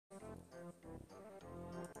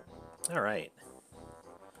Alright.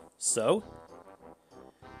 So,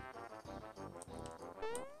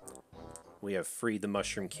 we have freed the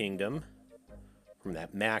Mushroom Kingdom from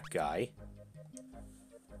that Mac guy.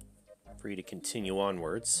 Free to continue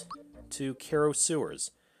onwards to Caro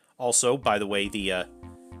Sewers. Also, by the way, the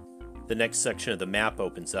next section of the map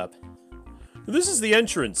opens up. This is the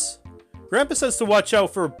entrance. Grandpa says to watch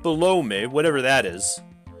out for below me, whatever that is.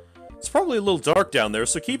 It's probably a little dark down there,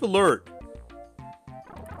 so keep alert.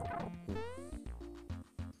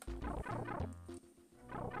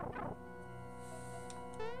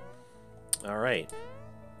 Alright.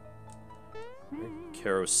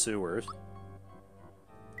 Caro Sewers.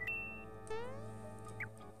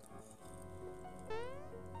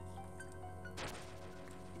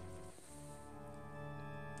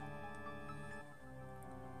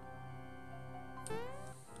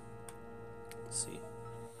 Let's see.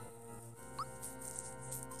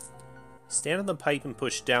 Stand on the pipe and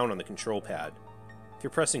push down on the control pad. If you're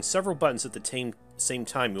pressing several buttons at the same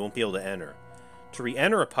time, you won't be able to enter. To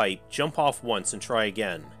re-enter a pipe, jump off once and try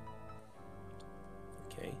again.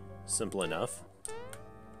 Okay, simple enough.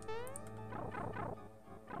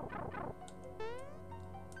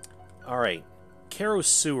 Alright, Caro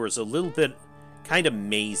Sewer is a little bit kind of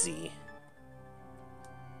mazy.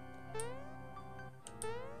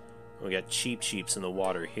 We got cheeps in the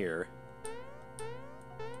water here.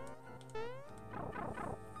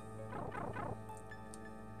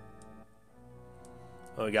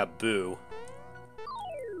 Oh, we got Boo.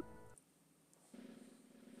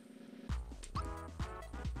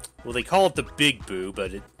 Well, they call it the Big Boo,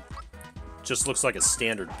 but it just looks like a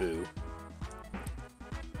standard Boo.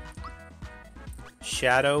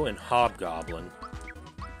 Shadow and Hobgoblin.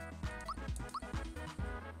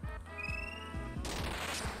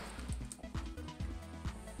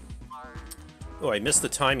 Oh, I missed the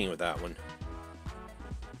timing with that one.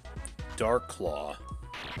 Dark Claw.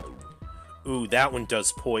 Ooh, that one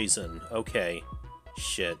does poison. Okay.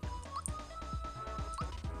 Shit.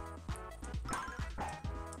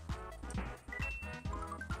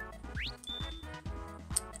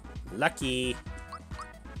 Lucky.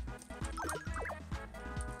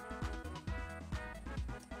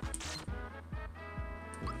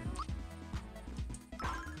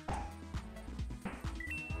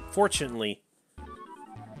 Fortunately,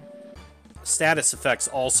 status effects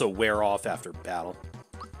also wear off after battle.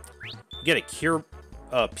 You get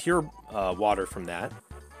a pure water from that.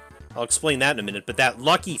 I'll explain that in a minute, but that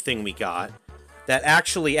lucky thing we got, that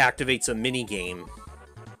actually activates a mini-game.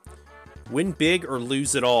 Win big or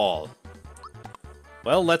lose it all.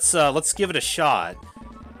 Well, let's give it a shot.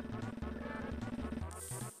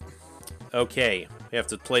 Okay, we have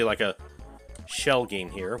to play like a shell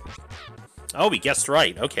game here. Oh, we guessed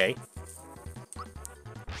right. Okay.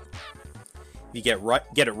 If you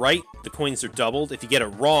get it right, the coins are doubled. If you get it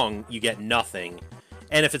wrong, you get nothing.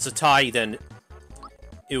 And if it's a tie, then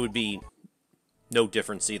it would be no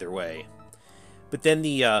difference either way. But then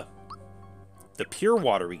the pure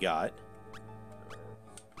water we got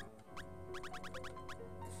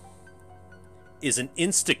is an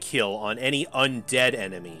insta-kill on any undead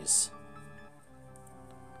enemies.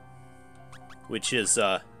 Which is,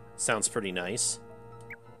 sounds pretty nice.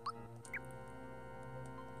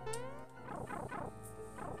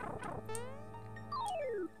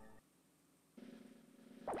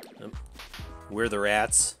 Where the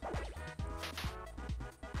rats?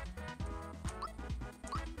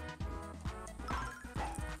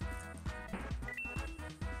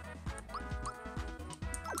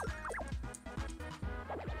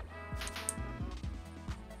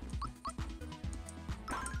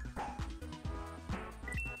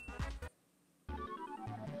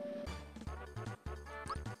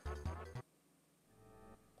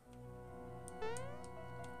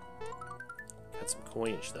 Got some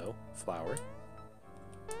coinage though. Flour.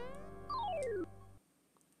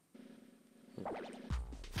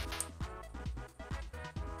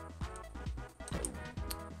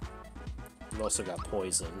 We've also got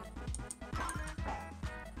poison.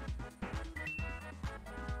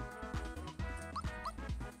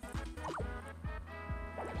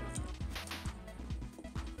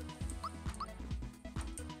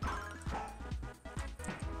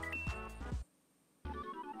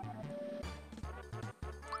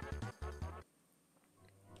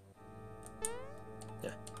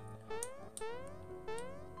 Yeah.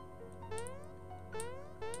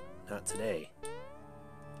 Not today.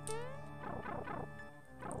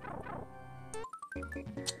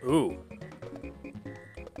 Ooh.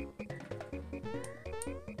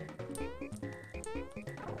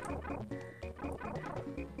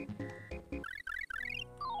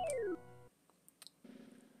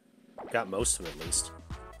 got most of them at least.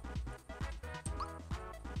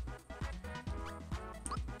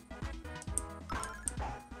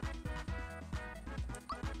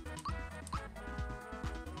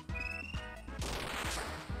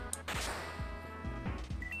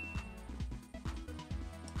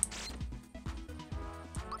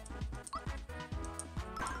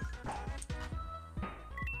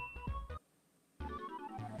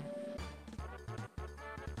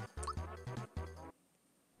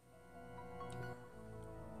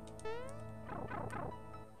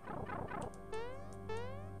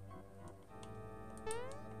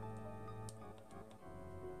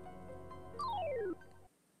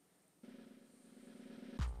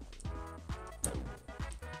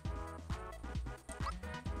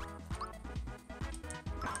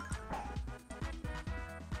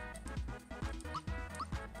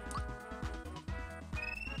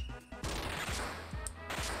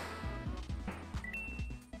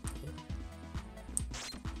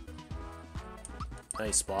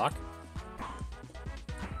 Nice block.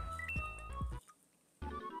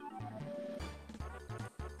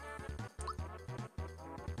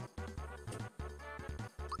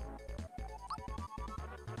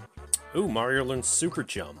 Ooh, Mario learns Super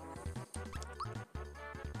Jump.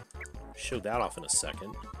 Show that off in a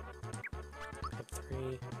second. Up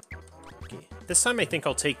 3. Okay. This time I think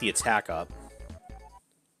I'll take the attack up.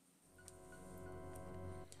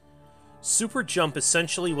 Super Jump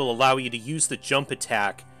essentially will allow you to use the jump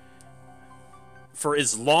attack for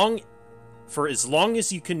as long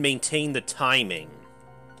as you can maintain the timing.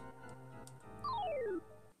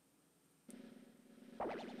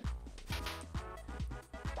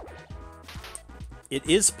 It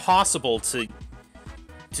is possible to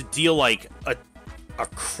deal like a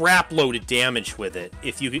crap load of damage with it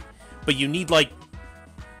if you, but you need like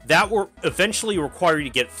that will eventually require you to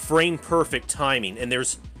get frame perfect timing, and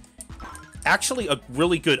there's actually a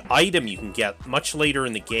really good item you can get much later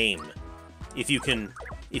in the game if you can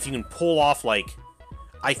pull off like,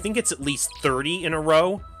 I think it's at least 30 in a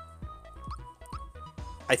row.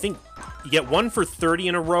 I think you get one for 30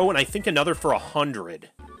 in a row, and I think another for 100,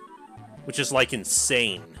 which is like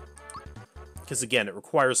insane. Because again, it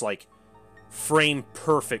requires like frame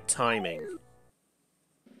perfect timing.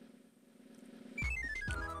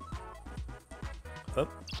 Oh,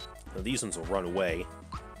 now these ones will run away.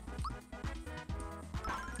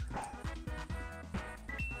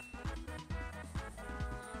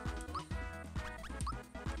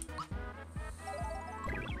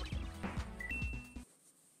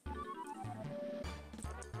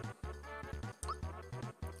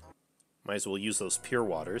 Might as well use those pure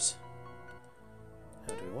waters.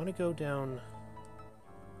 Now, do we want to go down?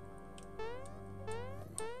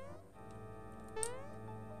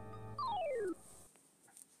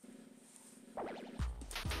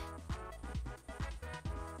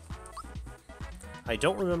 I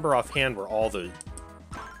don't remember offhand where all these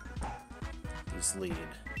lead.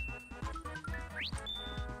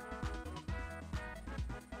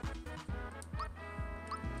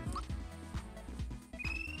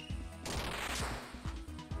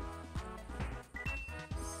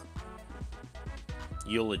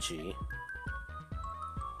 Eulogy.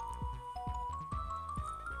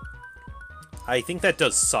 I think that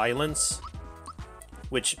does silence,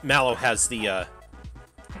 which Mallow has the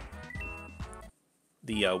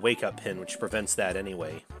wake-up pin, which prevents that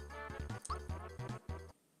anyway.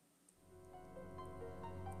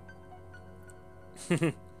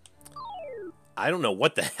 I don't know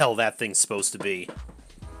what the hell that thing's supposed to be.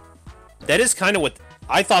 That is kind of what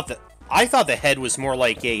I thought. I thought the head was more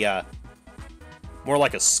like a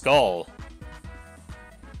skull.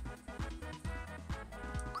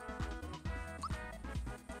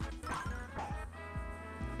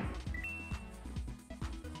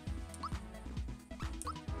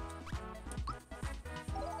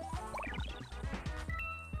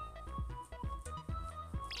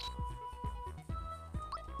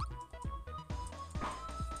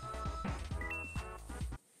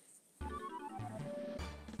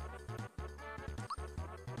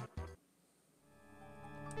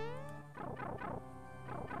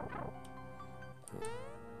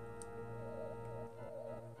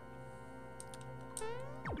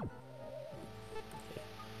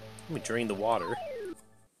 Let me drain the water.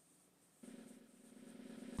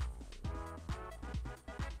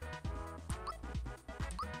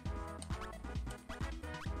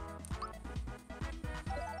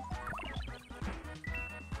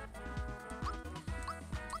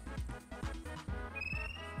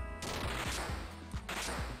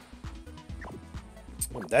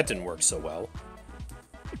 Well, that didn't work so well.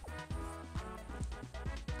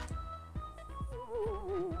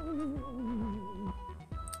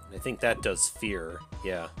 I think that does fear,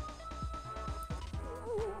 yeah.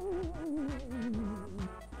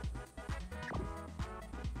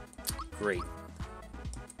 Great.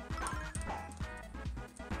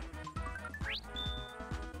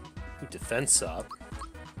 Defense up.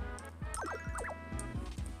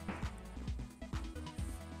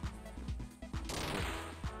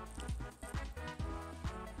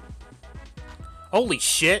 Holy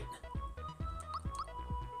shit!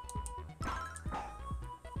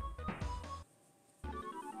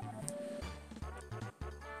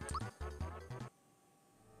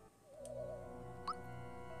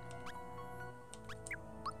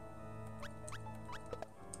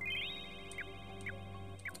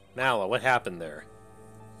 Mala, what happened there?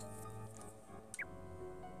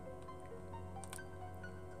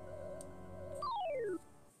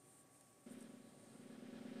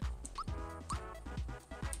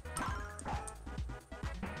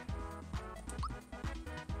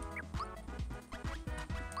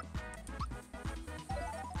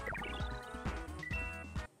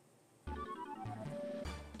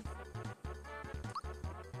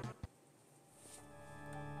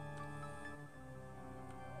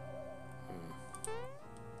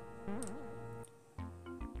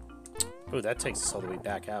 Oh, that takes us all the way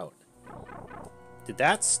back out. Did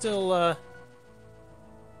that still,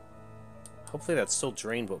 hopefully that still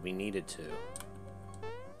drained what we needed to.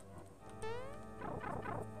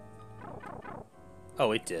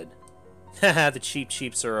 Oh, it did. Haha, the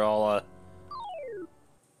cheaps are all,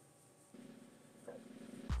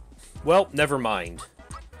 well, never mind.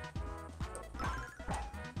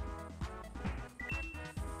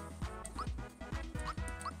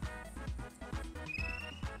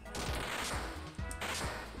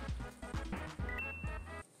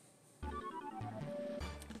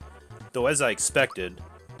 Though, as I expected,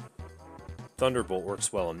 Thunderbolt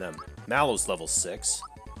works well on them. Mallow's level 6.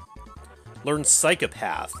 Learn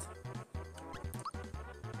Psychopath.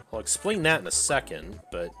 I'll explain that in a second,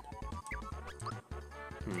 but...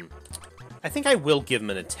 I think I will give him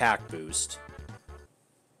an attack boost,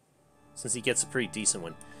 since he gets a pretty decent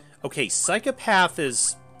one. Okay, Psychopath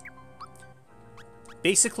is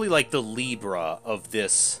basically like the Libra of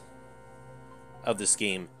this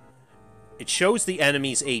game. It shows the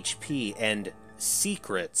enemy's HP and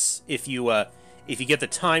secrets if you get the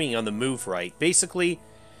timing on the move right. Basically,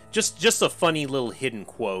 just a funny little hidden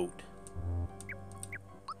quote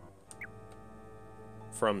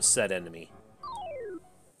from said enemy.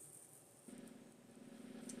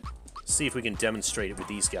 See if we can demonstrate it with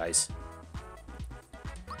these guys.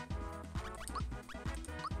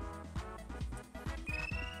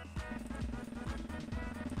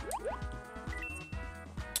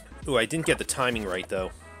 Ooh, I didn't get the timing right,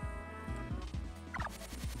 though.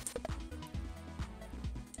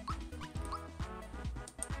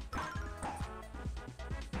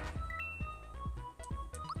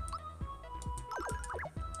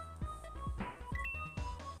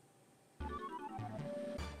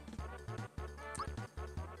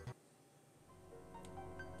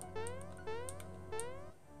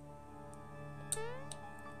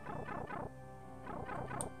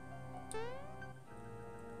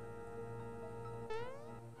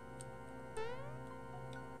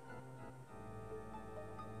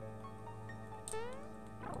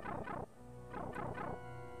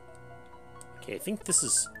 Okay, I think this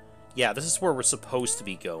is... Yeah, this is where we're supposed to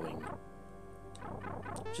be going.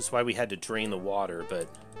 Which is why we had to drain the water, but...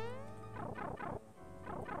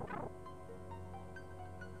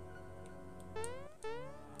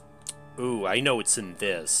 Ooh, I know it's in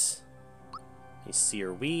this. Let me see,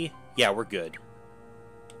 are we... Yeah, we're good.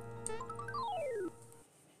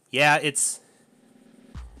 Yeah, it's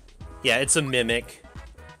a Mimic.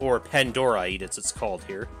 Or Pandorite, as it's called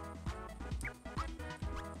here.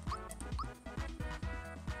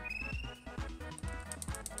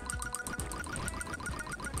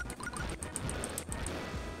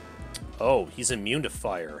 Oh, he's immune to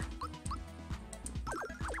fire.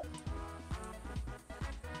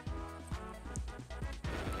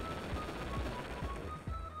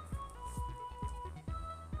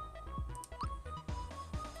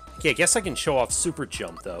 Okay, I guess I can show off Super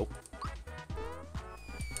Jump, though.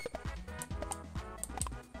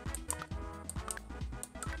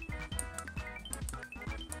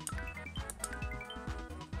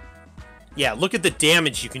 Yeah, look at the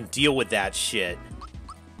damage you can deal with that shit.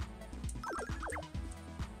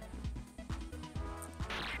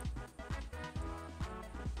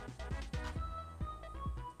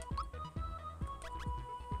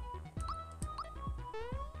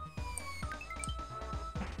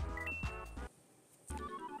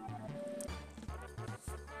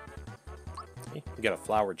 Okay, we got a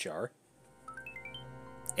flower jar.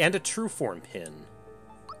 And a true form pin.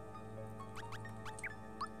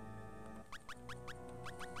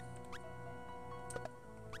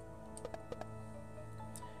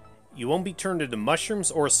 You won't be turned into mushrooms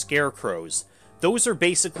or scarecrows. Those are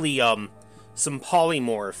basically some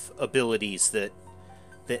polymorph abilities that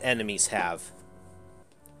enemies have.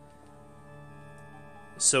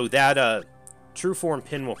 So that true form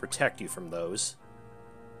pin will protect you from those.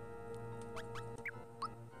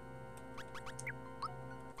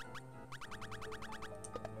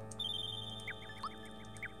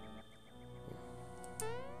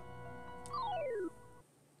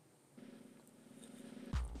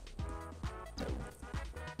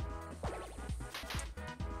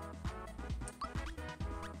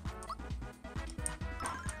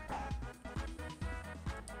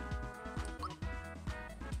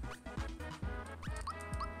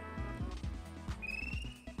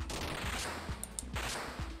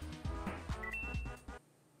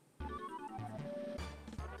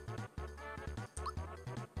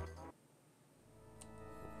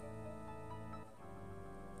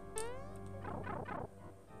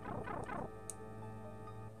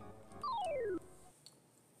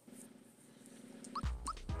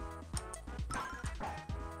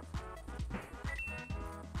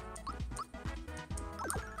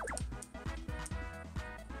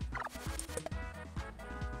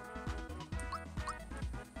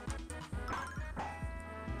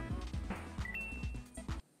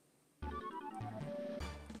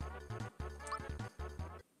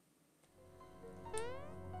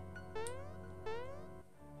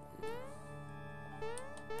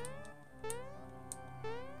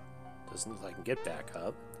 Doesn't look like I can get back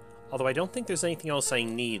up. Although I don't think there's anything else I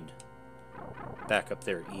need back up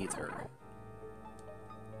there either.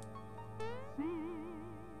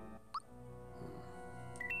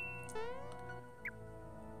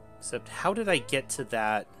 Except, how did I get to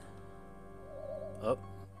that? Oh,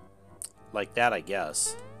 like that, I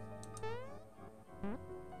guess.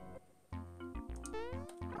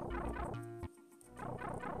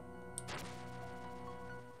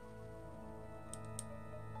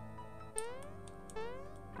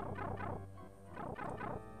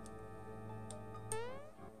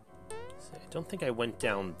 I don't think I went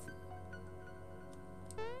down.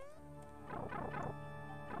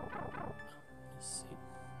 Let's see.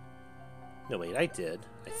 No, wait, I did,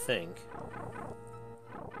 I think.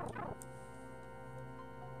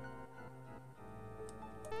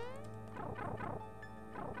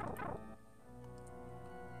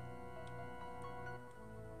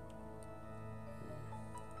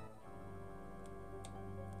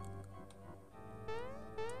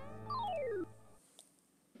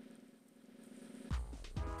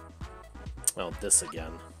 Oh, this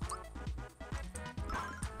again.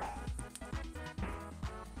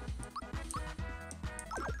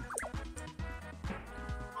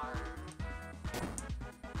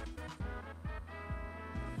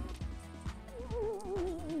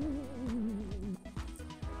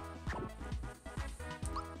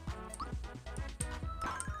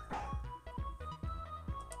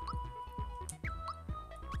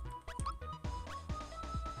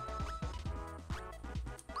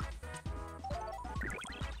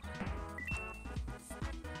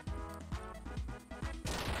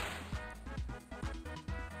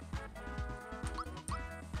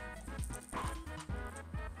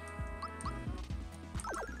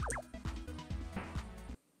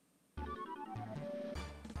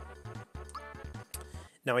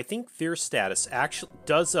 Now, I think Fear status actually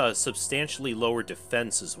does a substantially lower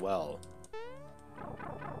defense as well.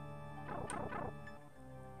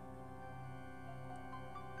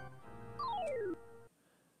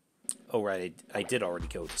 Oh, right, I did already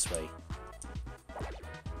go this way.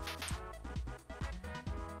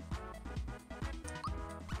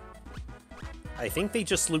 I think they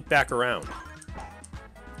just loop back around.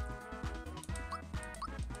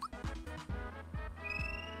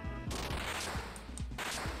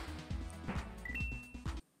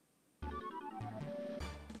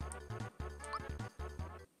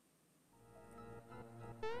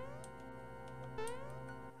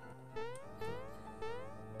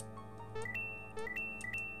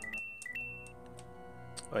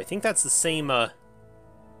 Oh, I think that's the same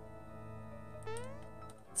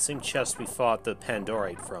chest we fought the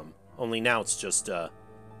Pandorite from. Only now it's just,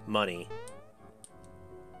 money.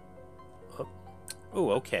 Oh,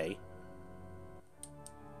 ooh, okay.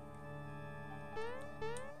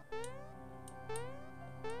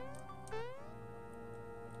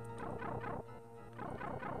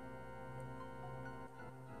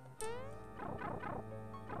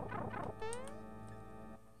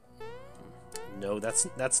 No,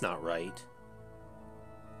 that's not right.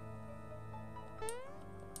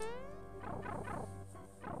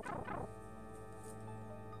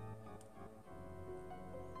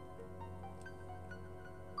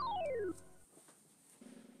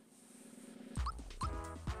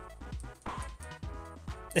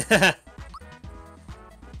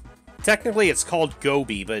 Technically, it's called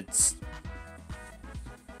Gobi, but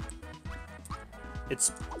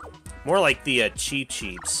it's more like the Cheep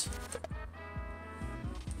Cheeps.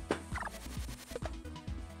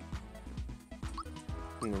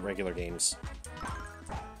 In the regular games.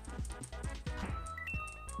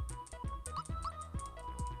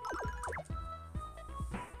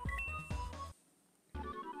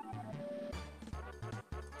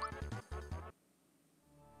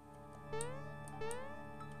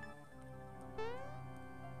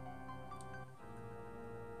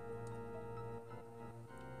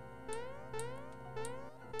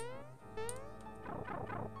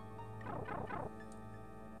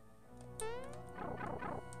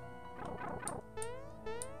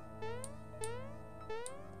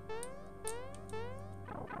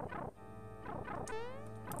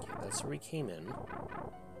 That's where we came in.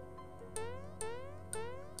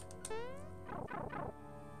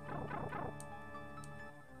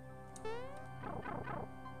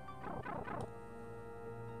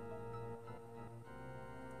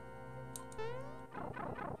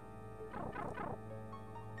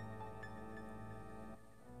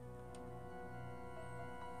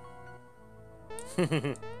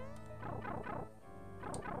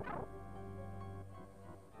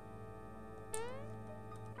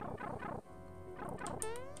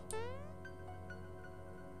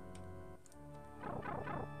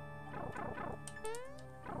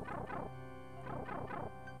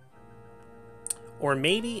 Or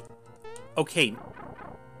maybe... Okay.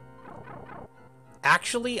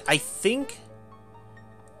 Actually, I think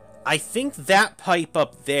that pipe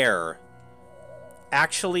up there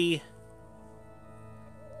actually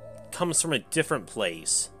comes from a different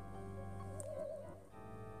place.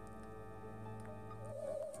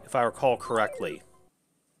 If I recall correctly.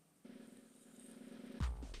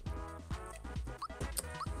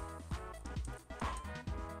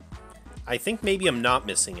 I think maybe I'm not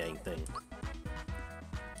missing anything.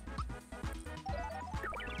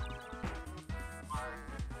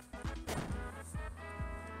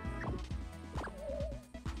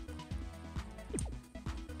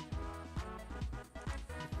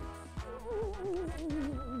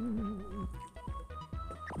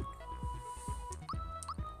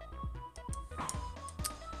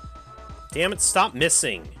 Damn it, stop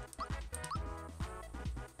missing.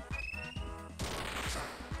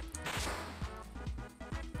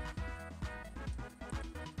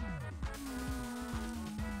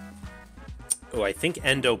 Oh, I think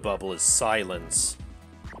Endo Bubble is silence.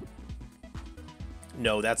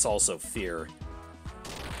 No, that's also fear.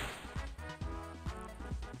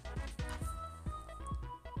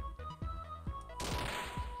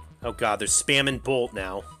 Oh god, they're spamming Bolt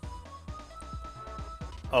now.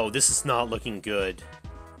 Oh, this is not looking good.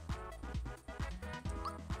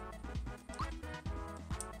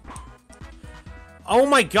 Oh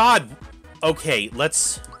my god! Okay,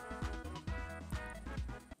 let's...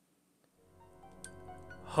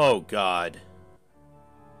 Oh god.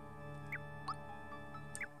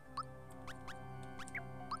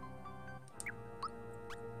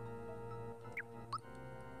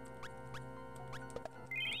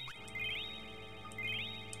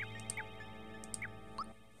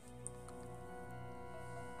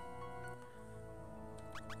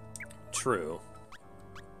 True.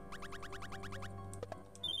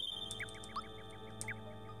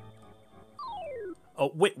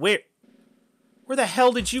 Oh, wait, where the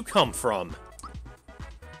hell did you come from?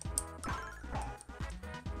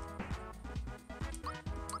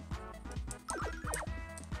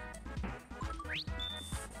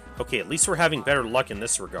 Okay, at least we're having better luck in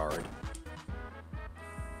this regard.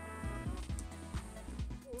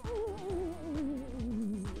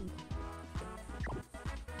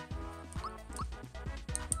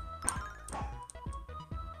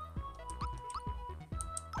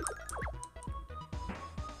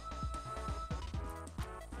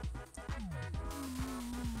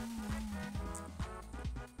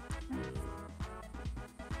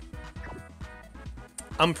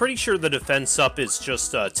 I'm pretty sure the defense up is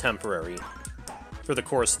just temporary for the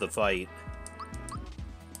course of the fight.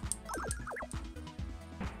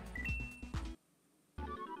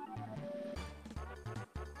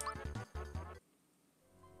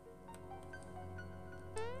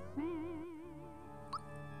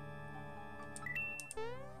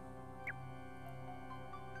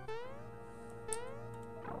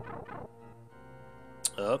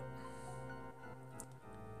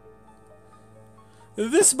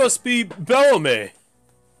 This must be Bellamy.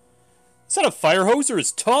 Is that a fire hose or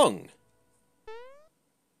his tongue?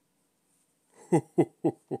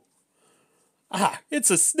 Ah, it's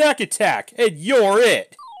a snack attack, and you're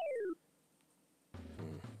it!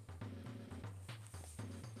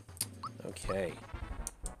 Okay.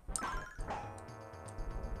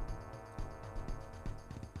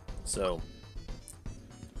 So,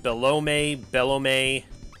 Bellome,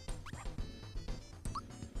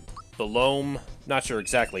 not sure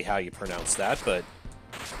exactly how you pronounce that, but...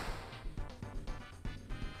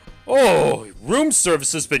 Oh, room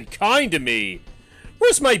service has been kind to me!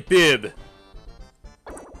 Where's my bib?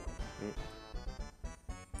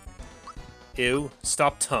 Ew,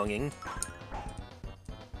 stop tonguing.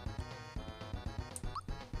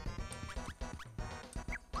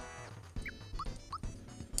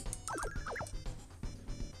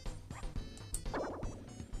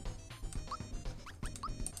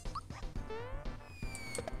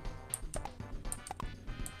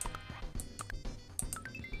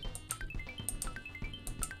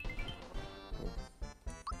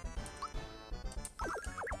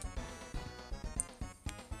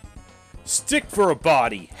 Stick for a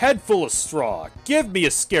body, head full of straw. Give me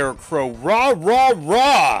a scarecrow, rah, rah,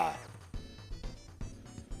 rah!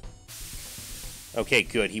 Okay,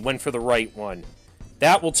 good. He went for the right one.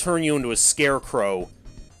 That will turn you into a scarecrow,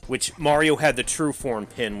 which Mario had the true form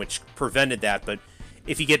pin, which prevented that. But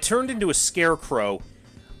if you get turned into a scarecrow,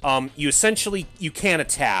 you can't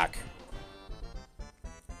attack.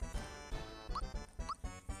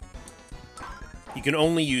 You can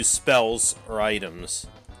only use spells or items.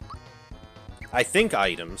 I think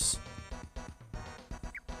items.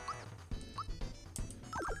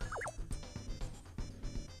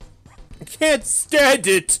 I can't stand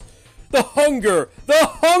it! The hunger! The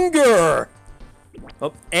hunger!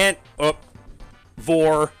 Oh, and... Oh.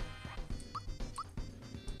 Vor.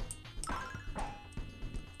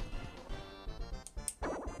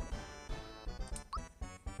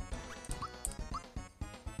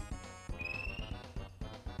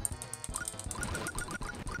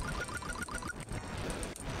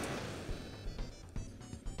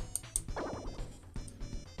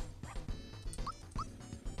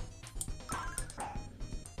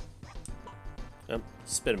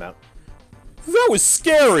 Spit him out. That was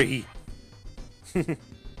scary! Now,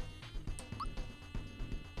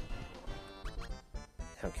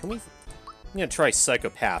 can we... I'm gonna try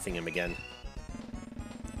psychopathing him again.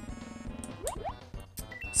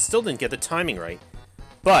 Still didn't get the timing right.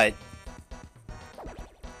 But...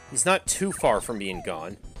 he's not too far from being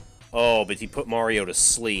gone. Oh, but he put Mario to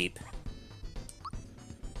sleep.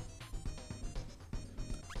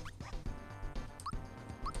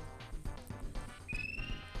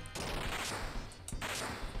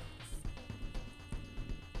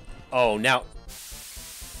 Oh, now...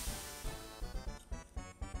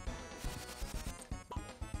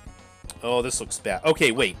 Oh, this looks bad.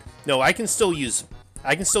 Okay, wait. No, I can still use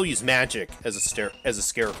magic as a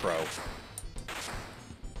scarecrow.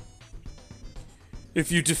 If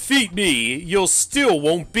you defeat me, you'll still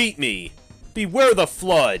won't beat me. Beware the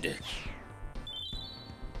flood.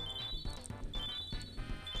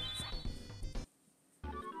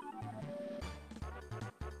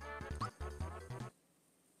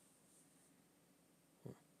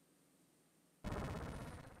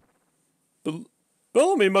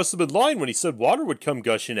 Bellamy must have been lying when he said water would come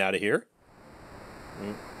gushing out of here.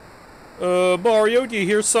 Mario, do you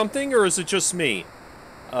hear something, or is it just me?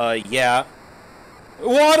 Yeah.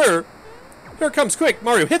 Water! Here it comes, quick!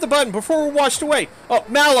 Mario, hit the button before we're washed away! Oh,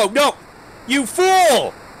 Mallow, no! You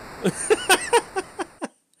fool!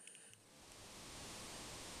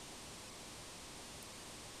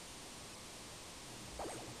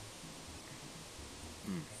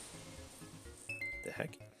 The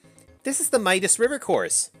heck? This is the Midas River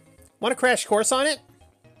course. Want a crash course on it?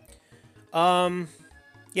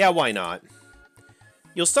 Yeah, why not?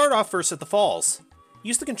 You'll start off first at the falls.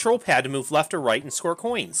 Use the control pad to move left or right and score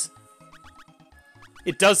coins.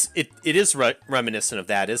 It is reminiscent of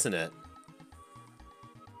that, isn't it?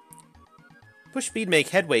 Push B to make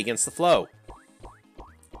headway against the flow.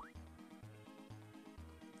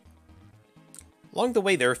 Along the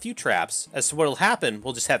way, there are a few traps. As to what'll happen,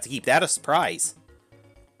 we'll just have to keep that a surprise.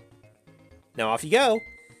 Now off you go.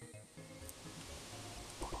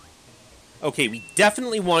 Okay, we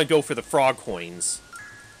definitely want to go for the frog coins.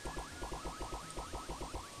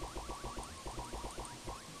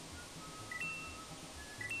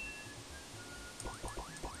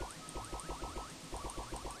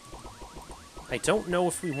 I don't know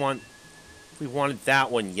if we wanted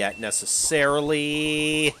that one yet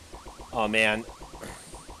necessarily. Oh man.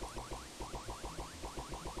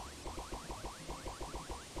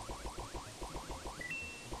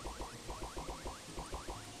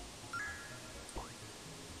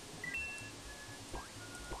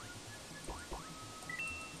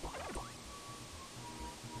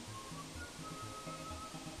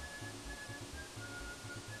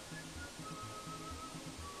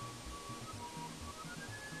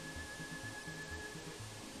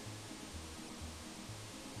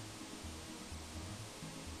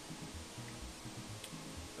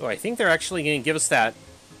 Oh, I think they're actually going to give us that.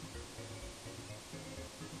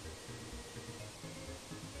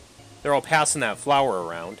 They're all passing that flower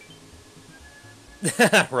around.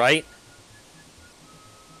 Right?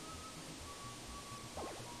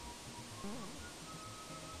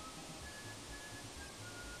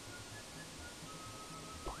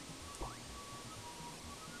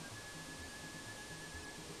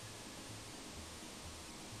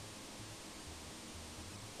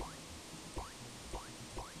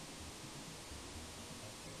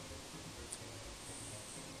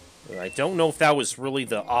 I don't know if that was really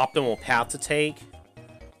the optimal path to take.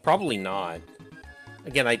 Probably not.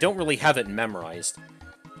 Again, I don't really have it memorized.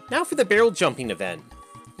 Now for the barrel jumping event.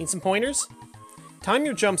 Need some pointers? Time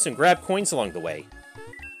your jumps and grab coins along the way.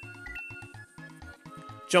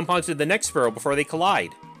 Jump onto the next barrel before they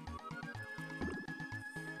collide.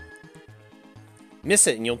 Miss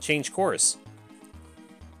it and you'll change course.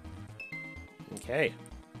 Okay.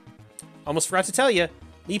 Almost forgot to tell you.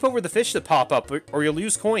 Leap over the fish that pop up or you'll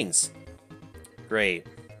lose coins. Great.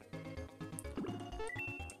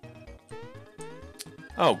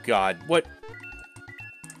 Oh god, what?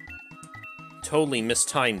 Totally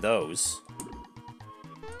mistimed those.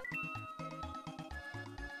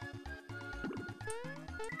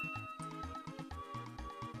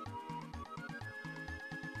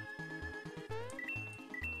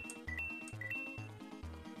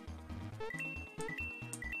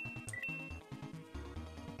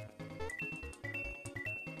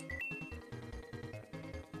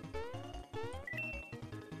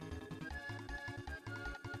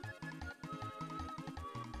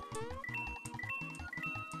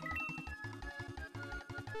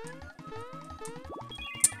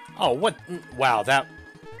 Oh, what? Wow, that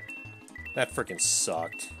freaking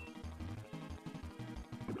sucked.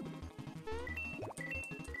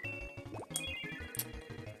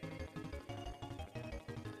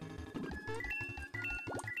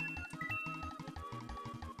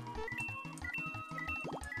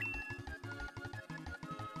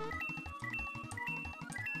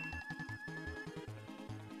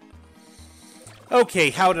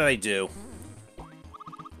 Okay, how did I do?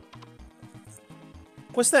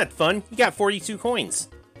 Wasn't that fun? You got 42 coins.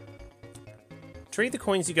 Trade the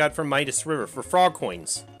coins you got from Midas River for frog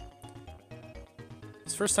coins.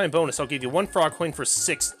 This first time bonus, I'll give you 1 frog coin for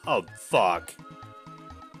 6. Oh, fuck.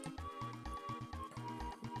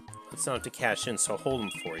 Let's not have to cash in, so I'll hold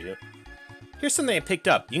them for you. Here's something I picked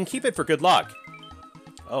up. You can keep it for good luck.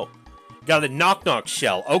 Oh. Got a knock-knock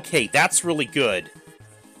shell. Okay, that's really good.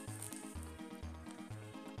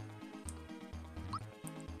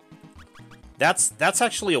 That's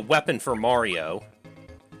actually a weapon for Mario.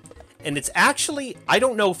 And it's actually, I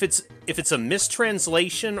don't know if it's a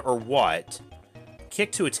mistranslation or what.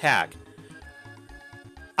 Kick to attack.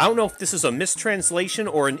 I don't know if this is a mistranslation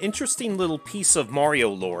or an interesting little piece of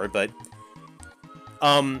Mario lore, but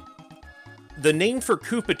the name for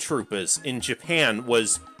Koopa Troopas in Japan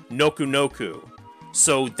was Noku Noku.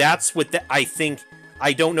 So that's what I think.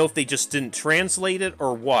 I don't know if they just didn't translate it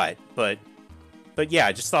or what, but yeah,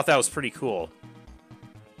 I just thought that was pretty cool.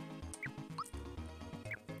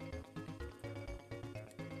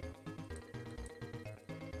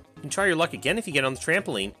 You can try your luck again if you get on the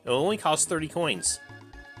trampoline. It'll only cost 30 coins.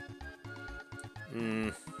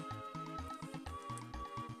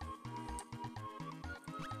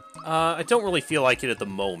 I don't really feel like it at the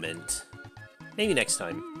moment. Maybe next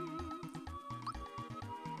time.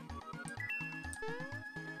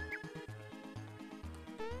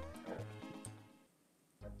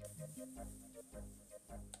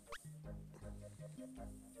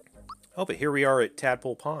 Oh, but here we are at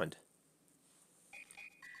Tadpole Pond.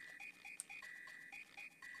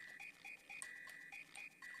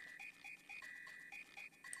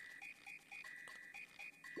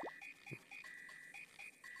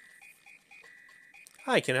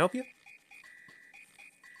 Hi, can I help you?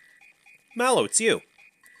 Mallow, it's you.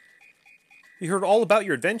 We heard all about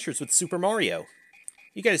your adventures with Super Mario.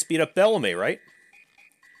 You guys beat up Bellamy, right?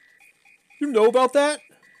 You know about that?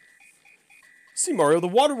 See, Mario, the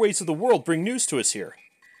waterways of the world bring news to us here.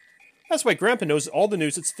 That's why Grandpa knows all the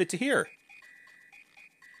news it's fit to hear.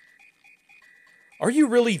 Are you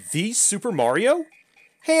really the Super Mario?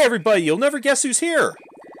 Hey, everybody, you'll never guess who's here!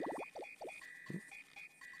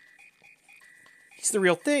 He's the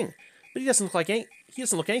real thing, but he doesn't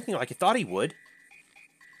look anything like I thought he would.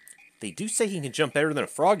 They do say he can jump better than a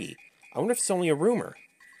froggy. I wonder if it's only a rumor.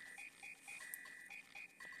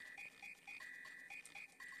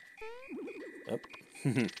 Oh.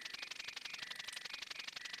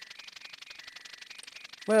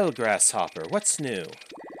 Well, Grasshopper, what's new?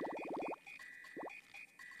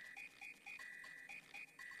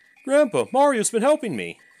 Grandpa, Mario's been helping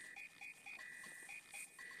me.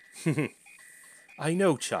 I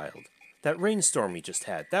know, child. That rainstorm we just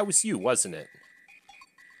had, that was you, wasn't it?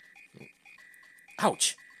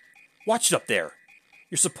 Ouch! Watch it up there!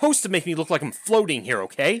 You're supposed to make me look like I'm floating here,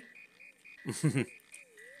 okay?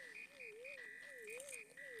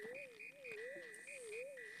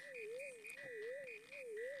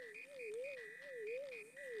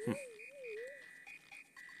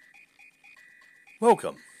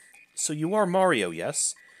 Welcome. So you are Mario,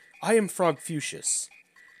 yes? I am Frog Fuchsius.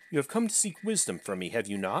 You have come to seek wisdom from me, have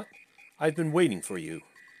you not? I've been waiting for you.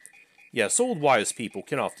 Yes, old wise people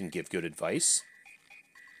can often give good advice.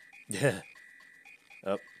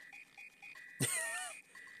 Oh.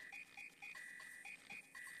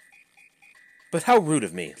 But how rude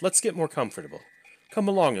of me. Let's get more comfortable. Come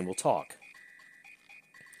along and we'll talk.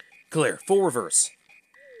 Clear. Full reverse.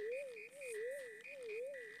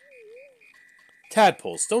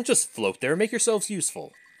 Tadpoles, don't just float there. Make yourselves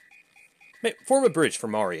useful. Form a bridge for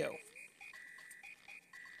Mario.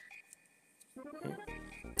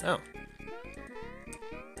 Oh.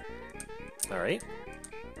 Alright.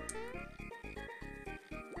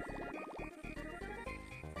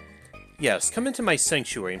 Yes, come into my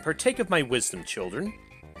sanctuary and partake of my wisdom, children.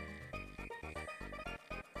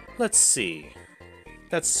 Let's see.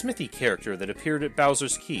 That Smithy character that appeared at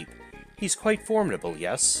Bowser's Keep. He's quite formidable,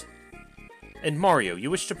 yes? And Mario,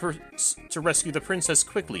 you wish to rescue the princess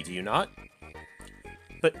quickly, do you not?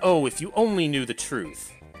 But oh, if you only knew the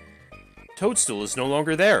truth. Toadstool is no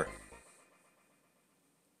longer there.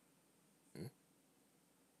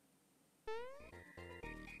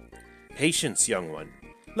 Patience, young one.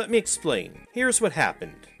 Let me explain. Here's what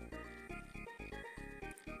happened.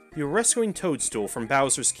 You were rescuing Toadstool from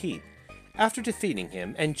Bowser's Keep. After defeating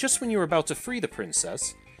him, and just when you were about to free the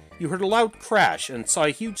princess, you heard a loud crash and saw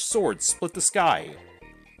a huge sword split the sky.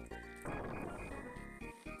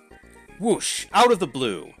 Whoosh! Out of the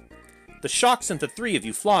blue! The shock sent the three of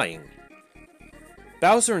you flying.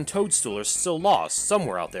 Bowser and Toadstool are still lost,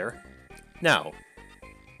 somewhere out there. Now,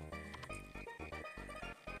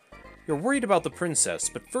 you're worried about the princess,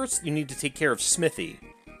 but first you need to take care of Smithy.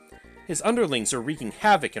 His underlings are wreaking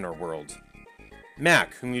havoc in our world.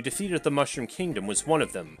 Mac, whom you defeated at the Mushroom Kingdom, was one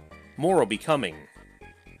of them. More will be coming.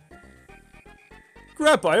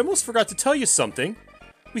 Grandpa, I almost forgot to tell you something.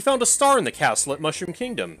 We found a star in the castle at Mushroom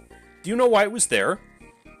Kingdom. Do you know why it was there?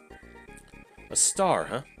 A star,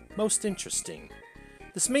 huh? Most interesting.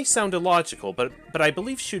 This may sound illogical, but I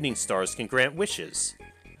believe shooting stars can grant wishes.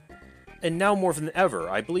 And now more than ever,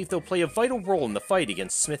 I believe they'll play a vital role in the fight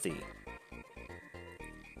against Smithy.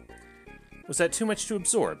 Was that too much to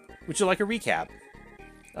absorb? Would you like a recap?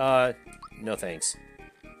 No thanks.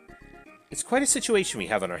 It's quite a situation we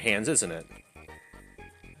have on our hands, isn't it?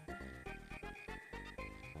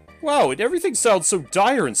 Wow, everything sounds so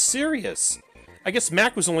dire and serious. I guess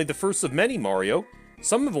Mac was only the first of many, Mario.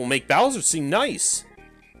 Some of them will make Bowser seem nice.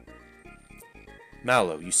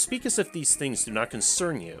 Mallow, you speak as if these things do not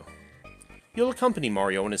concern you. You'll accompany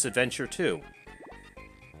Mario on his adventure, too.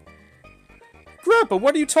 Grandpa,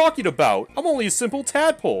 what are you talking about? I'm only a simple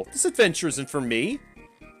tadpole. This adventure isn't for me.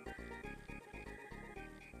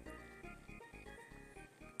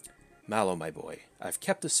 Mallow, my boy, I've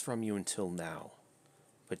kept this from you until now.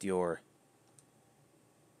 But you're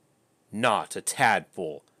not a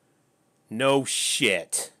tadpole. No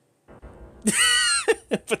shit.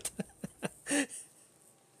 But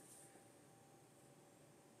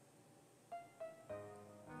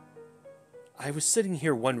I was sitting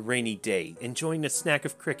here one rainy day, enjoying a snack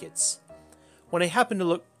of crickets, when I happened to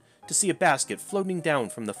look to see a basket floating down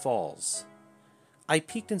from the falls. I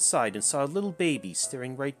peeked inside and saw a little baby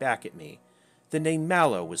staring right back at me. The name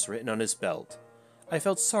Mallow was written on his belt. I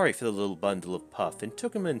felt sorry for the little bundle of puff and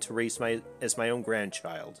took him in to raise as my own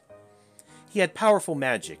grandchild. He had powerful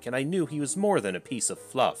magic, and I knew he was more than a piece of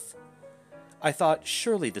fluff. I thought,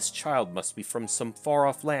 surely this child must be from some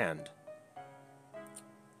far-off land.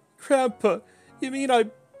 Grandpa, you mean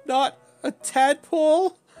I'm not a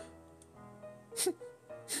tadpole?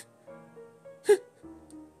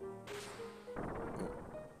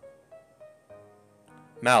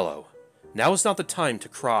 Mallow, now is not the time to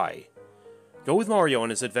cry. Go with Mario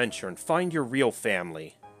on his adventure and find your real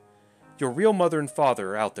family. Your real mother and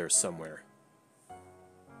father are out there somewhere.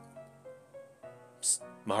 Psst,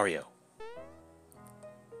 Mario.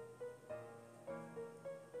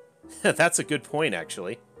 That's a good point,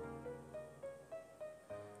 actually.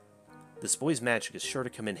 This boy's magic is sure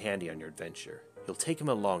to come in handy on your adventure. You'll take him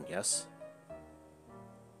along, yes?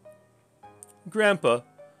 Grandpa,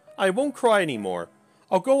 I won't cry anymore.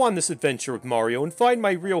 I'll go on this adventure with Mario and find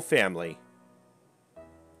my real family.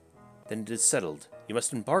 Then it is settled. You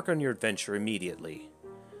must embark on your adventure immediately.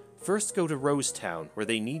 First, go to Rose Town, where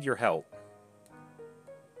they need your help.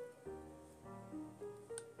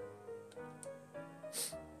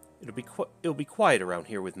 It'll be quiet around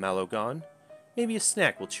here with Mallow gone. Maybe a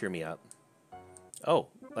snack will cheer me up. Oh,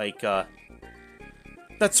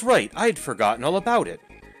 That's right, I'd forgotten all about it.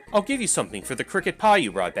 I'll give you something for the cricket pie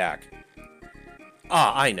you brought back.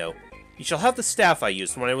 Ah, I know. You shall have the staff I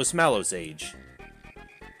used when I was Mallow's age.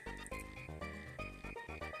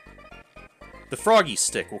 The froggy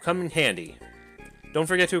stick will come in handy. Don't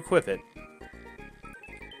forget to equip it.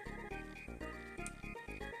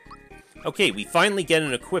 Okay, we finally get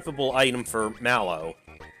an equipable item for Mallow.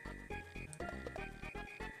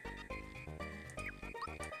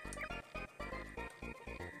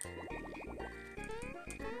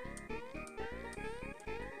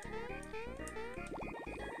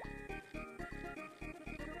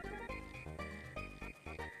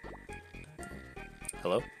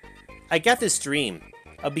 Hello? I got this dream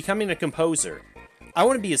of becoming a composer. I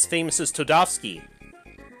want to be as famous as Todovsky.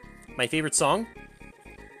 My favorite song?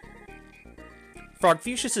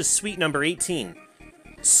 Frogfucius' Suite number 18.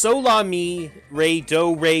 So la mi, re,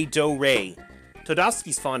 do, re, do, re.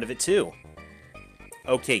 Todovsky's fond of it too.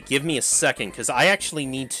 Okay, give me a second, because I actually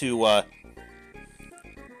need to,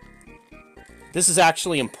 This is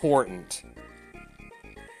actually important.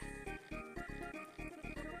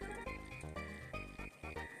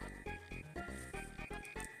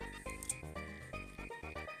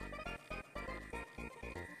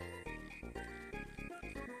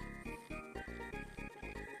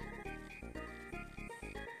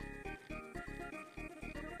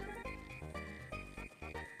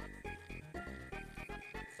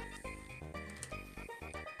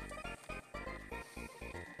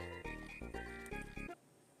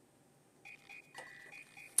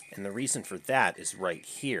 And the reason for that is right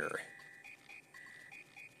here.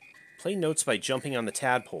 Play notes by jumping on the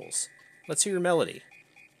tadpoles. Let's hear your melody.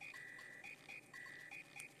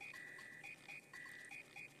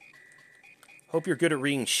 Hope you're good at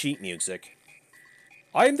reading sheet music.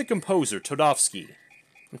 I am the composer, Todovsky.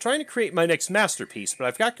 I'm trying to create my next masterpiece, but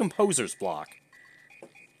I've got composer's block.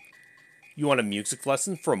 You want a music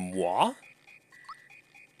lesson from moi?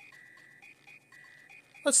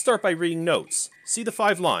 Let's start by reading notes. See the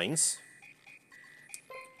 5 lines?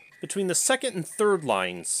 Between the second and third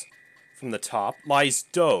lines from the top lies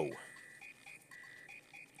do.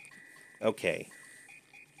 Okay.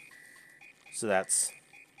 So that's...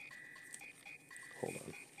 Hold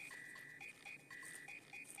on.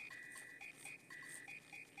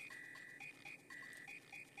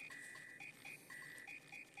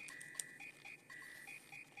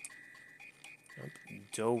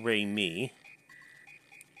 Do, re, mi.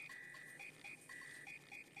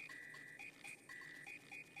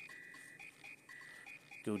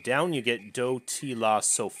 Go down, you get do, ti, la,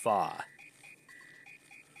 so, fa.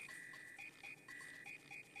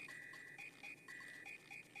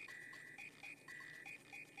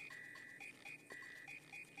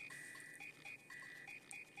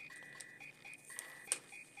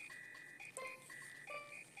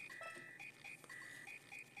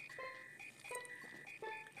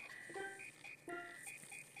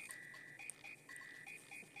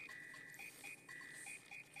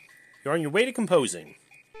 You're on your way to composing.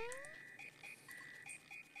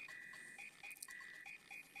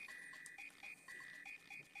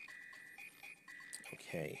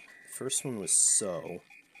 Okay, first one was so.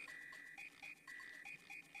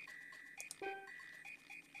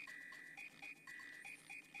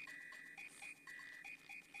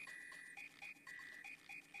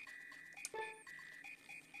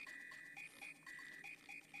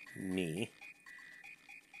 Mi.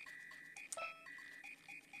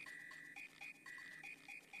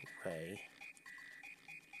 Re.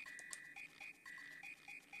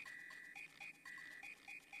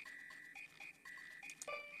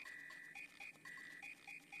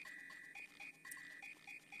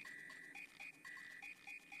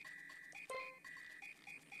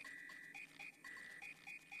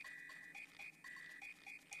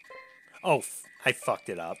 Oh, I fucked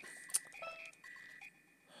it up.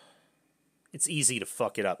 It's easy to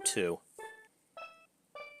fuck it up, too.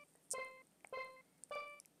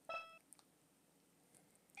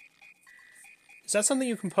 Is that something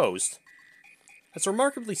you composed? That's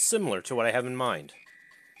remarkably similar to what I have in mind.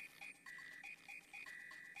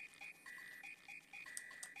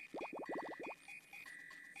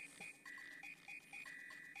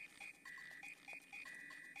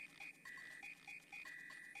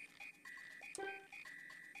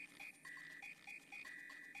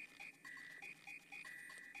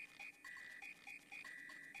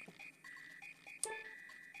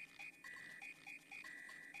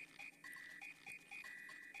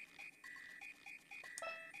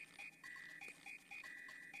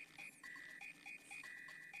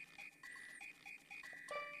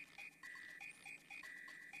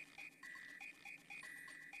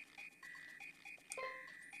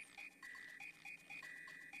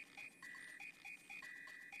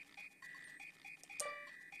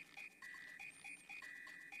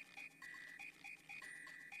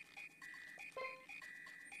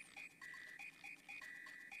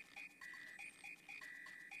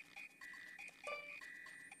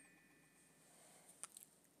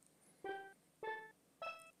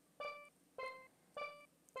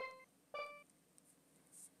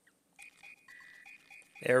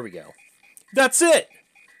 There we go. That's it!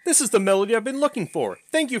 This is the melody I've been looking for.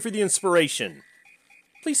 Thank you for the inspiration.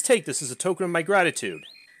 Please take this as a token of my gratitude.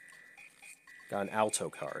 Got an alto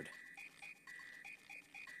card.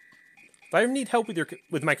 If I ever need help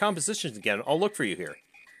with my compositions again, I'll look for you here.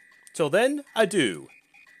 Till then, adieu.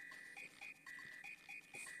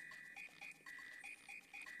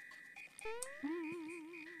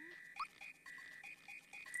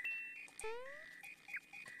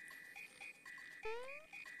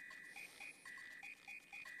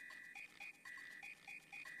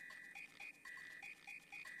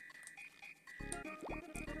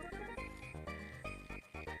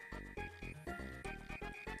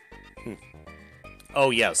 Oh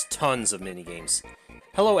yes, tons of minigames.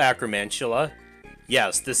 Hello, Acromantula.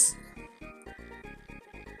 Yes, this...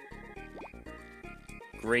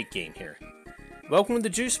 Great game here. Welcome to the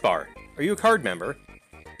Juice Bar. Are you a card member?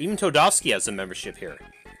 Even Todovsky has a membership here.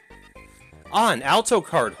 Ah, an alto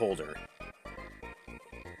card holder.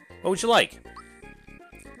 What would you like?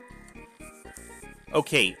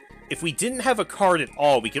 Okay, if we didn't have a card at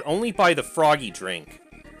all, we could only buy the Froggy drink,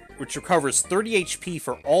 which recovers 30 HP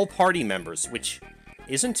for all party members, which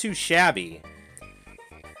isn't too shabby.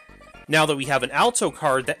 Now that we have an alto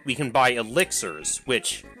card, that we can buy elixirs,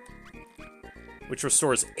 which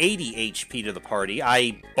restores 80 HP to the party.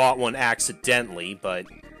 I bought one accidentally, but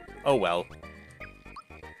oh well.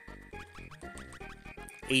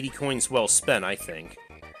 80 coins well spent, I think.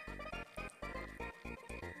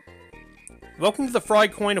 Welcome to the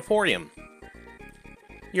Fried Coin Emporium.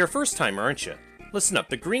 You're a first-timer, aren't you? Listen up,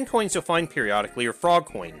 the green coins you'll find periodically are frog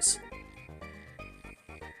coins.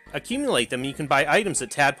 Accumulate them and you can buy items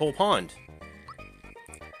at Tadpole Pond.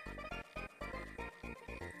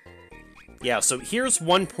 Yeah, so here's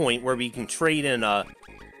one point where we can trade in our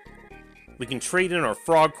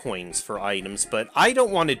frog coins for items, but I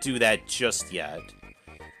don't want to do that just yet.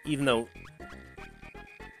 Even though...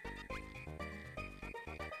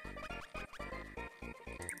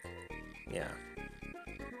 Yeah.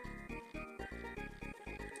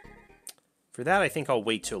 For that, I think I'll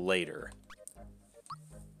wait till later.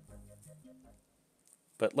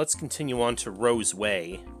 But let's continue on to Rose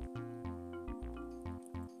Way.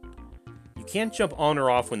 You can't jump on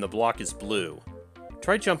or off when the block is blue.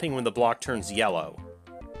 Try jumping when the block turns yellow.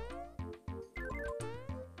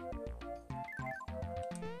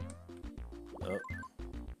 Oh.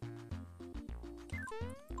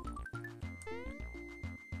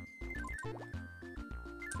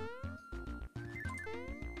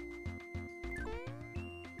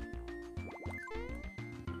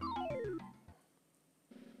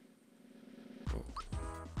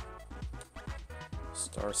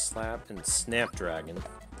 Star Slap and Snapdragon.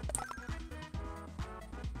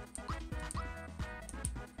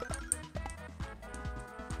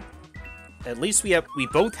 At least we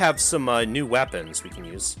both have some new weapons we can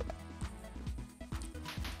use.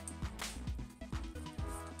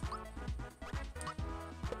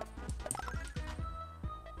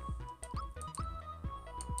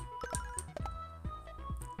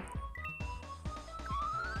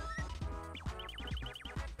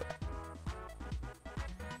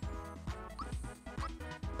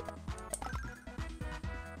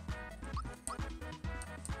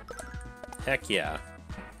 Heck yeah.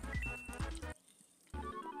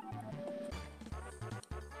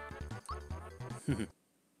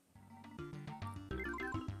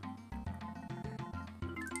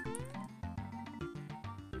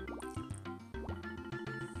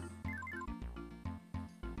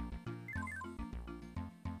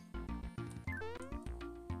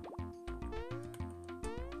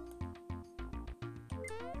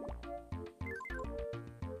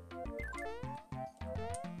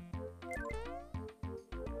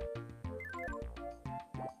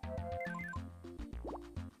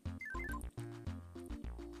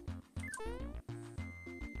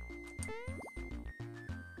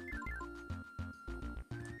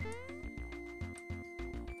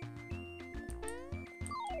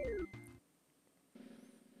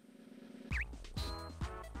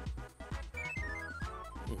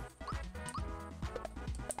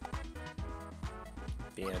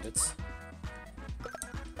 Bandits.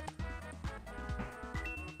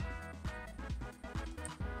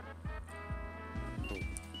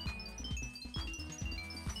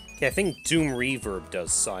 Okay, I think Doom Reverb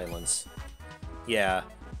does silence. Yeah.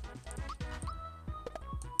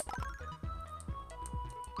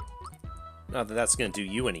 Not that that's gonna do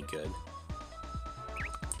you any good.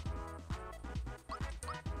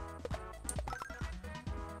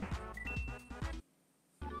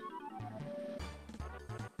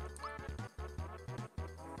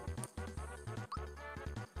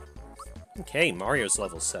 Okay, Mario's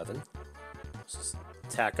level 7.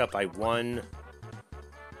 Attack up by 1.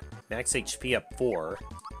 Max HP up 4.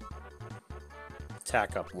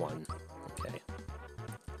 Attack up 1. Okay.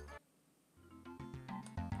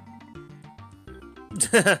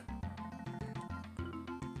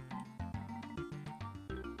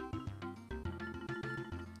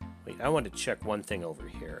 Wait, I want to check one thing over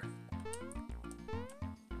here.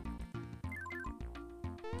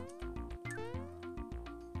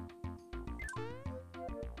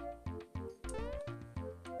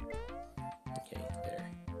 Okay, there.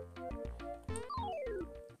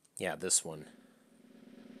 Yeah, this one.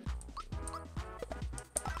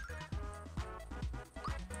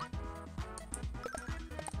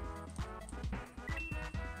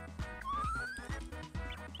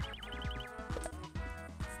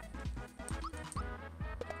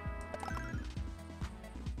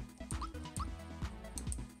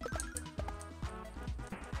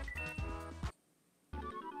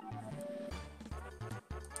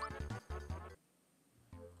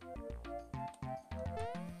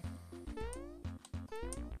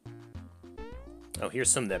 Oh,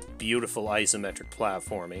 here's some of that beautiful isometric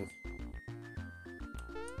platforming.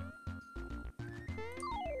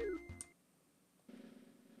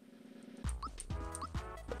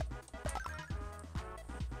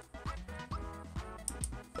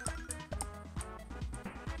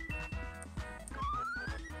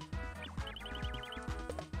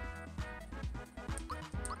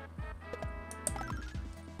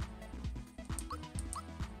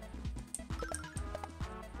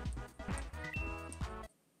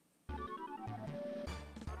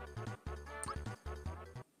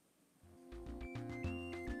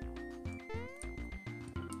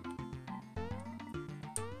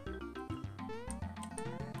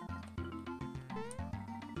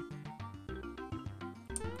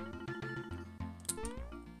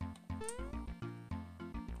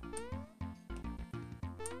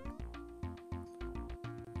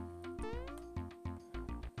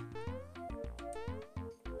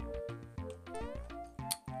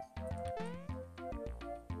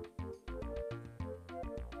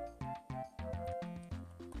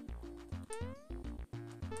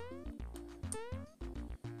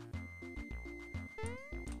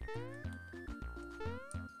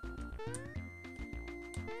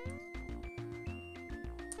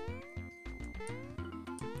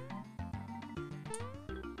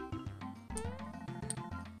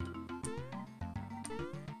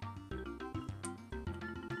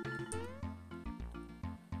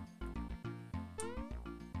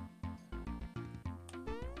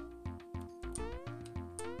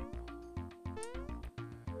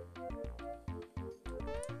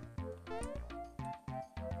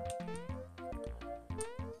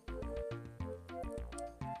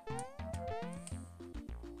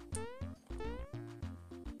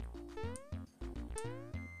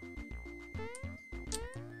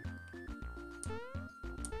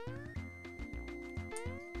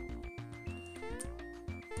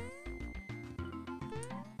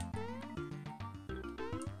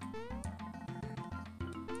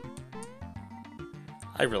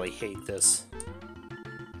 I really hate this.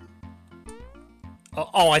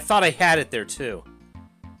 Oh, I thought I had it there too.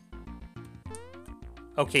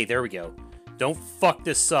 Okay, there we go. Don't fuck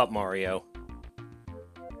this up, Mario.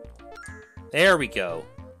 There we go.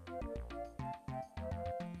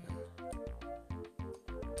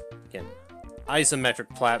 Again,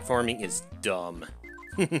 isometric platforming is dumb.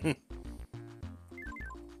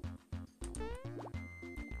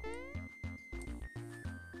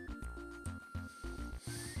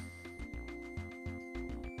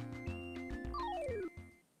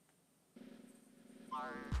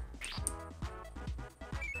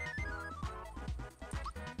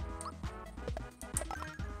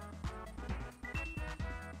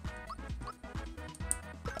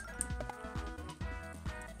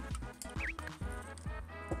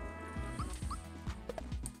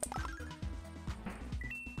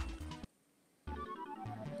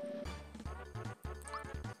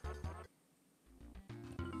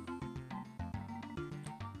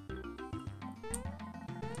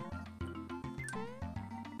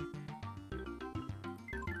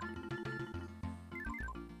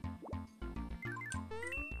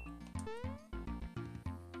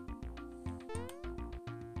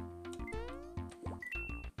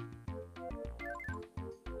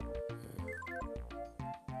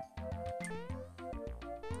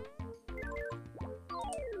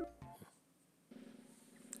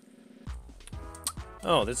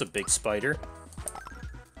 Oh, there's a big spider.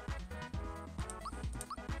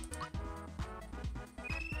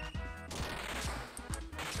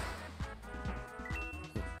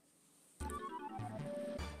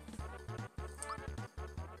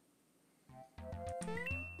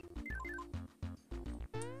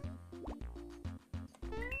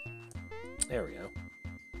 There we go.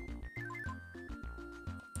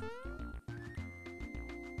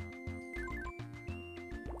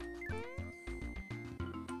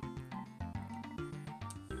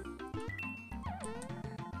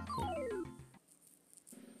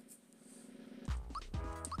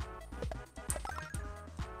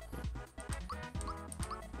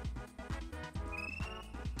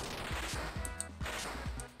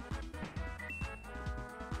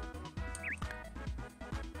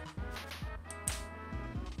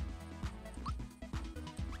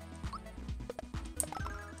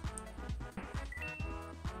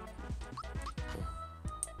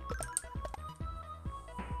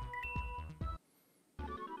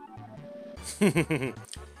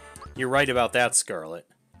 You're right about that, Scarlet.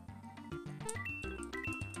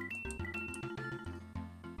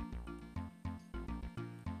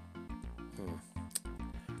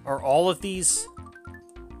 Are all of these...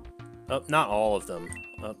 Oh, not all of them.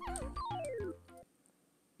 Oh.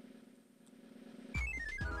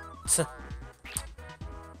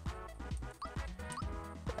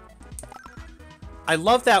 I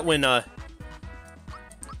love that when,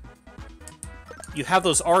 you have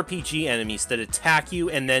those RPG enemies that attack you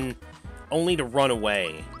and then only to run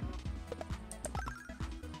away.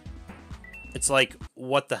 It's like,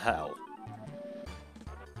 what the hell?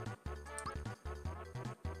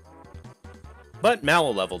 But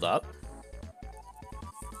Mallow leveled up.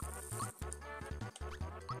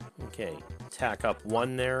 Okay, attack up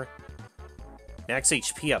 1 there. Max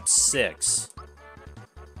HP up 6.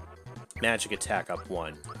 Magic attack up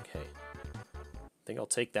 1. Okay. I think I'll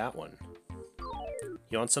take that one.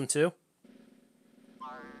 You want some too?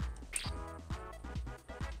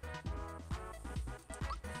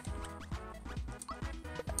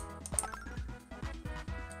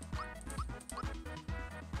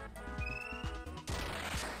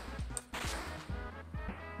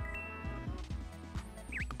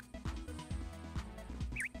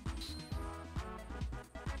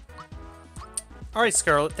 Alright,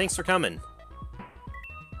 Scarlet, thanks for coming.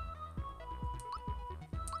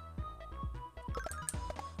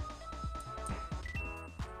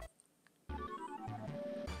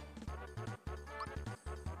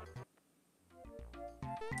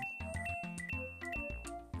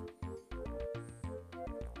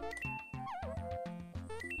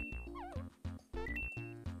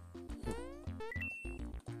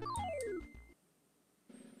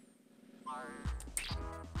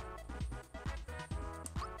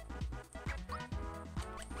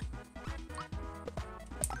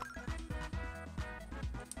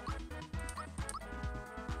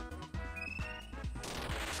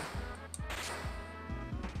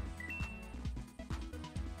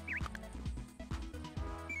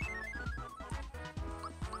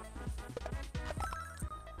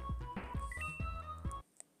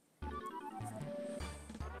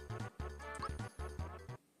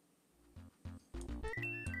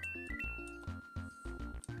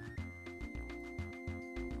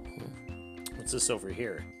 What's this over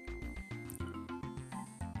here?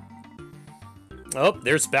 Oh,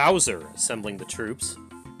 there's Bowser assembling the troops.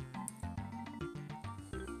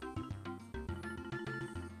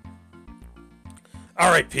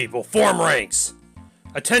 Alright, people, form ranks!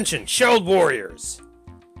 Attention, shield warriors!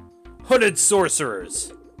 Hooded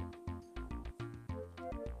sorcerers!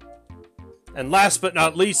 And last but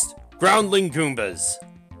not least, groundling Goombas.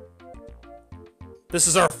 This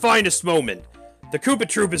is our finest moment. The Koopa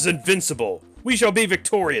Troop is invincible. We shall be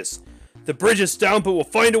victorious. The bridge is down, but we'll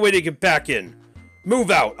find a way to get back in.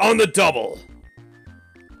 Move out, on the double!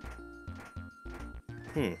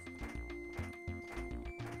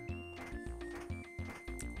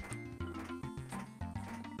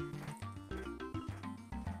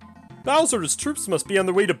 Bowser's troops must be on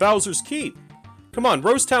their way to Bowser's Keep. Come on,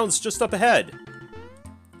 Rose Town's just up ahead.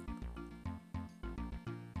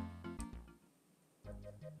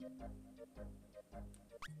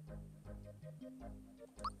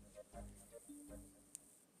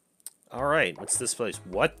 Alright, what's this place?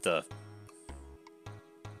 What the...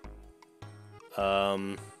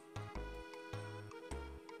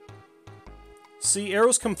 See,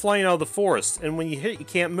 arrows come flying out of the forest, and when you hit, you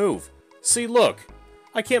can't move. See, look.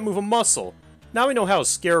 I can't move a muscle. Now I know how a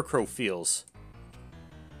scarecrow feels.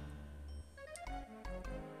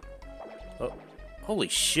 Oh, holy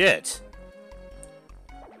shit.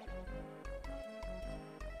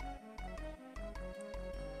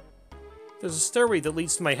 There's a stairway that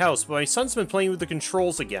leads to my house, but my son's been playing with the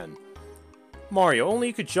controls again. Mario, only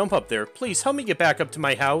you could jump up there. Please, help me get back up to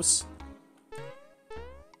my house.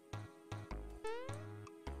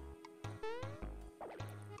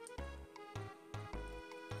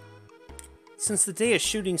 Since the day a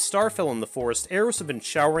shooting star fell in the forest, arrows have been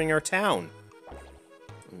showering our town.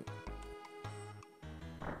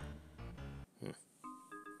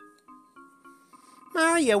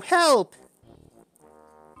 Mario, help!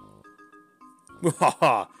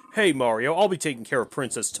 Haha! Hey, Mario, I'll be taking care of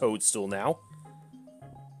Princess Toadstool now.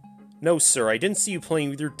 No, sir, I didn't see you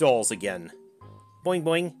playing with your dolls again. Boing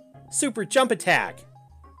boing. Super jump attack!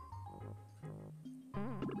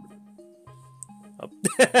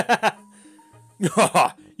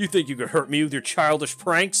 Haha! You think you could hurt me with your childish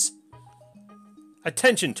pranks?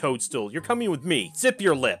 Attention, Toadstool, you're coming with me. Zip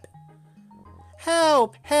your lip.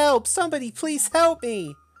 Help! Help! Somebody please help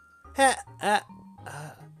me!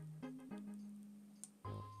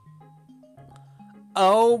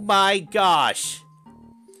 Oh my gosh!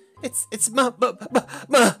 It's Mom!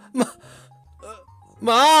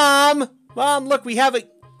 Mom, look, we have a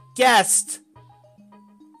guest!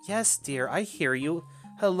 Yes, dear, I hear you.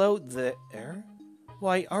 Hello there.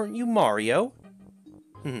 Why, aren't you Mario?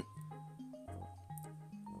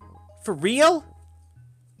 For real?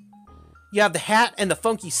 You have the hat and the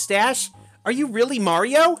funky stash? Are you really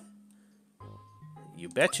Mario? You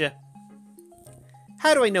betcha.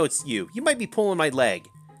 How do I know it's you? You might be pulling my leg.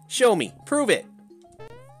 Show me. Prove it.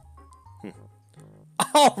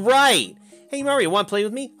 All right. Hey, Mario, want to play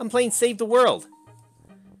with me? I'm playing Save the World.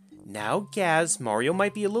 Now, Gaz, Mario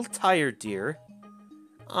might be a little tired, dear.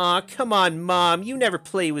 Aw, come on, Mom. You never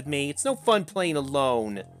play with me. It's no fun playing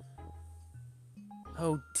alone.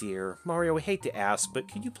 Oh, dear. Mario, I hate to ask, but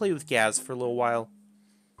could you play with Gaz for a little while?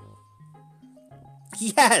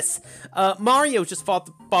 Yes! Mario just bought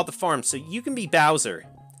the farm, so you can be Bowser.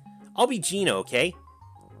 I'll be Gino, okay?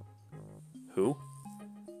 Who?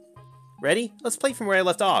 Ready? Let's play from where I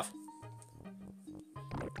left off.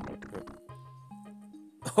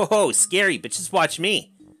 Oh, scary, but just watch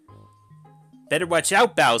me. Better watch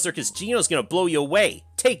out, Bowser, because Gino's gonna blow you away.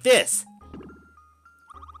 Take this!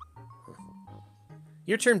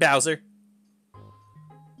 Your turn, Bowser.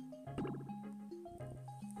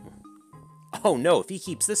 Oh no, if he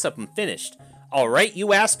keeps this up, I'm finished. Alright,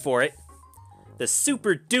 you asked for it. The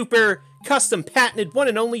super duper, custom patented one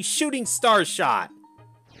and only shooting star shot.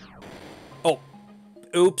 Oh,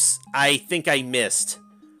 oops, I think I missed.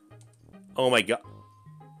 Oh my god.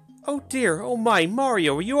 Oh dear, oh my,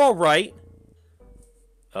 Mario, are you alright?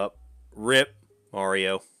 Rip,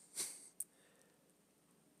 Mario.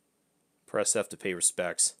 Press F to pay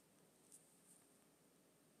respects.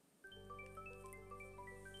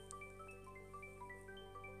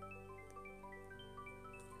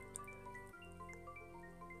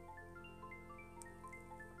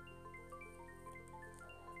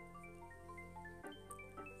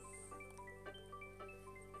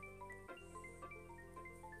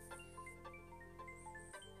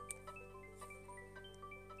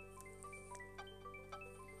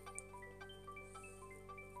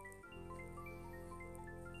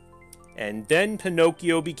 And then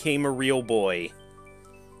Pinocchio became a real boy.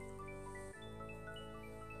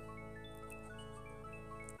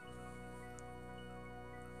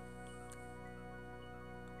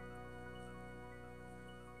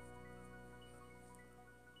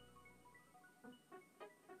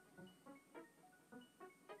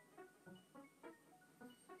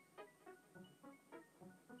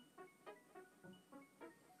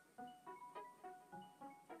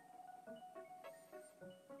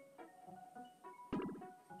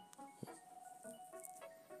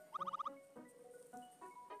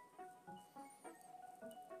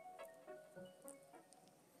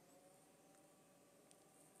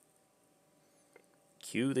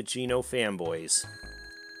 Cue the Geno fanboys.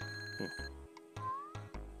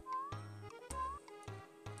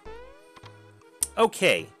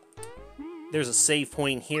 Okay. There's a save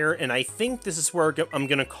point here, and I think this is where I'm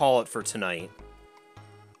gonna call it for tonight.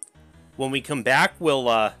 When we come back,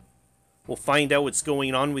 we'll find out what's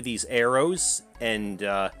going on with these arrows and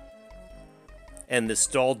this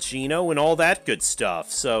doll Geno and all that good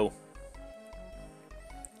stuff. So,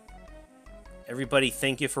 everybody,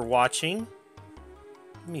 thank you for watching.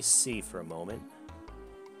 Let me see for a moment.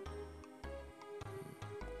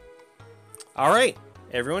 Alright,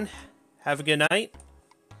 everyone, have a good night.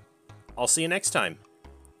 I'll see you next time.